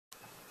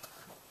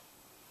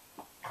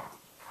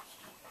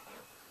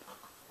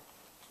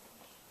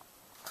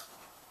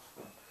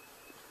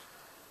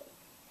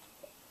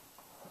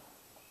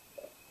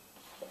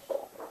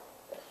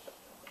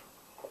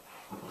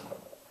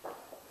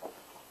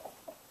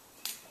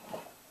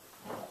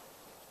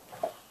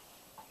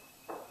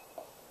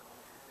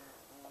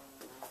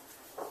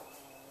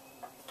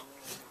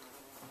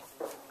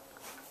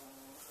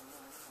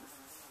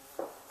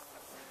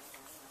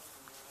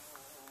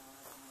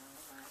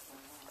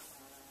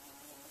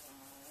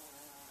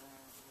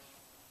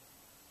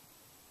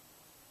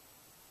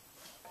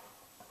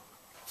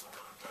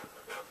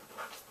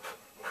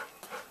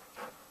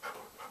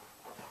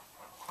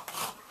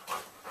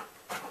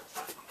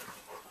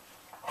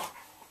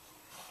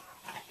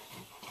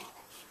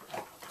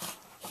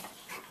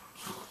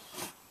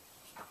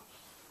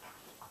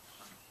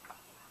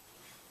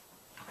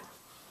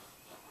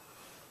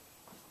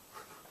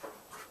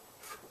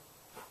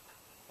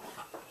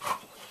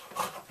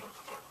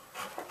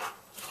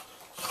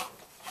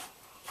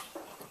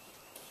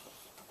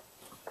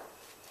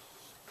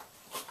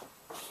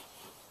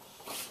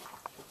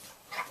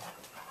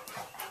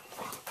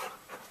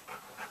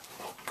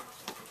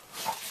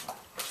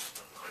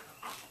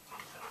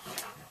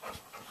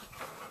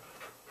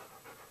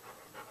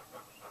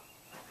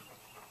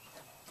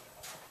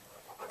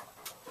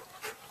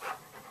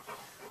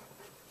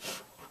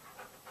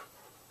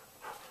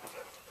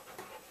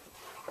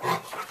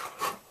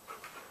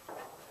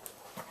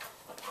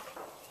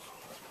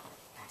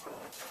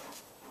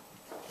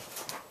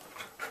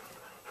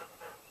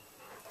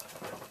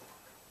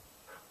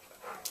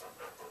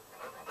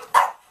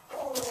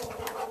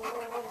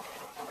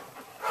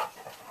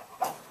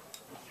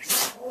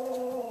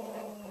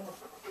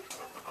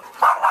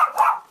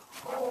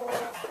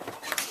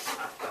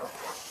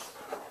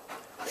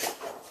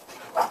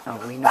Oh,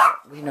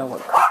 we know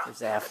what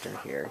Cooper's after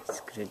here. He's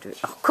gonna do.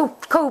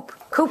 Oh,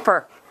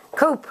 Cooper.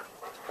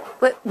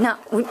 But no,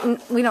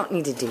 we don't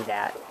need to do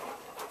that.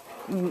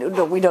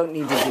 No, we don't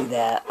need to do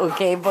that.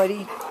 Okay,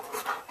 buddy?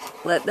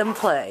 Let them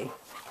play.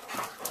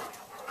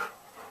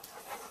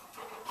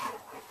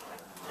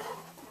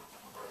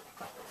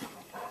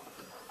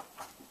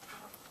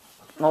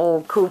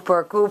 Oh,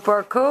 Cooper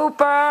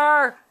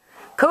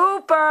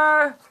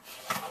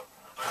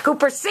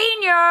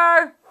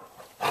Senior!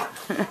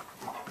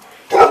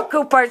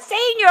 Cooper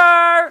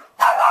Senior!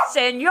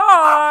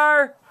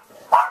 Senor!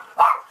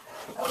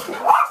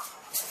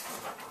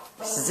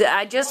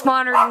 I just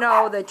want her to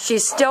know that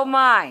she's still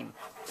mine.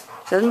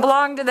 She doesn't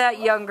belong to that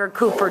younger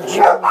Cooper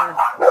Jr.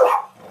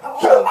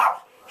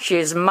 She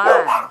is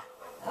mine.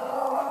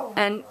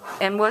 And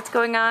what's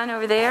going on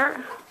over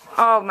there?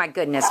 Oh my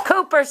goodness,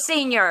 Cooper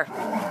Senior!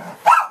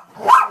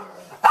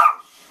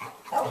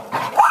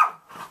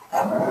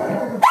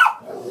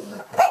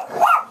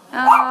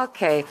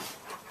 Okay.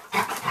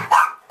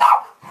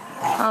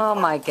 Oh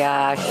my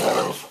gosh.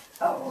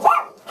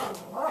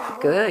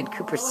 Good,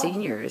 Cooper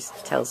Senior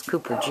tells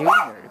Cooper Jr.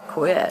 to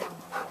quit.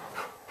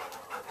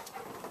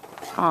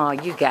 Oh,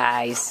 you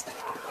guys.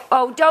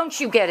 Oh, don't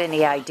you get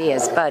any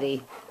ideas,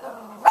 buddy.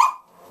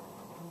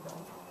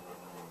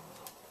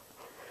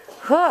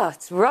 Oh,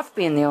 it's rough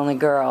being the only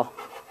girl.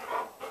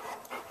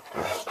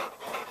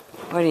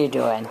 What are you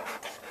doing?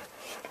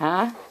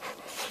 Huh?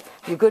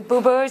 You good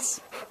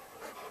boo-boos?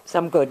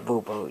 Some good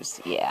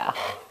boo-boos, yeah.